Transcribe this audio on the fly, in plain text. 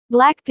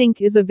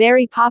Blackpink is a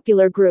very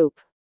popular group.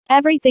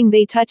 Everything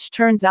they touch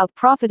turns out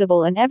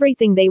profitable and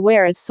everything they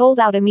wear is sold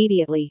out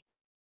immediately.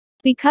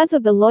 Because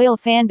of the loyal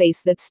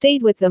fanbase that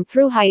stayed with them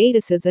through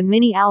hiatuses and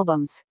mini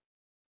albums.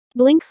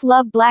 Blinks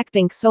love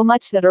Blackpink so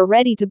much that are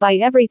ready to buy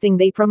everything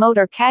they promote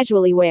or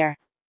casually wear.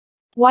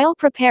 While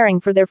preparing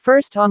for their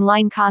first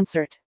online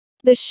concert,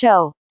 The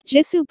Show,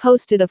 Jisoo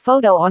posted a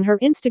photo on her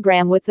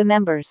Instagram with the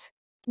members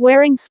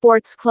wearing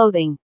sports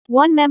clothing.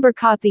 One member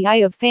caught the eye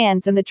of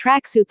fans and the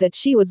tracksuit that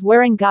she was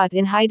wearing got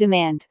in high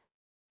demand.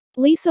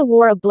 Lisa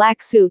wore a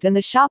black suit and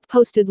the shop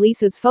posted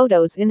Lisa's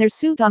photos in their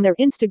suit on their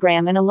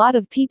Instagram and a lot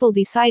of people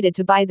decided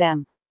to buy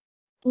them.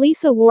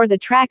 Lisa wore the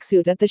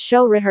tracksuit at the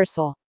show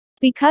Rehearsal.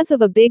 Because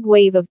of a big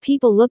wave of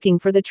people looking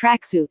for the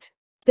tracksuit,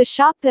 the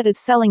shop that is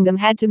selling them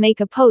had to make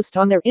a post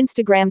on their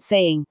Instagram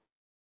saying,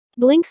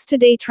 "Blinks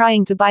today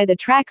trying to buy the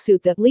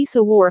tracksuit that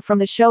Lisa wore from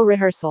the show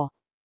Rehearsal."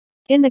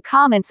 In the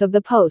comments of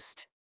the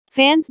post,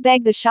 fans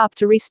begged the shop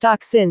to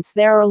restock since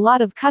there are a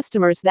lot of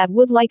customers that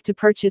would like to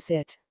purchase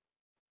it.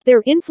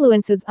 Their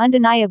influence is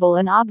undeniable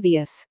and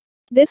obvious.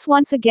 This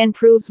once again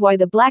proves why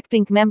the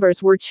Blackpink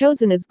members were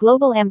chosen as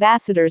global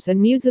ambassadors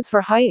and muses for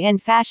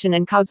high-end fashion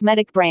and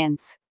cosmetic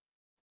brands.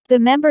 The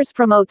members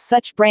promote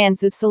such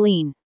brands as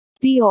Celine,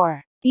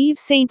 Dior, Yves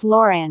Saint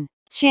Laurent,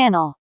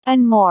 Chanel,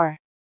 and more.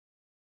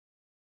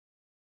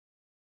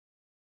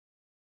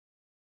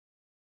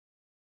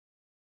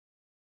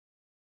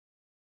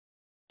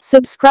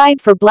 Subscribe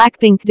for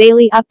Blackpink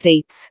daily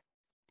updates.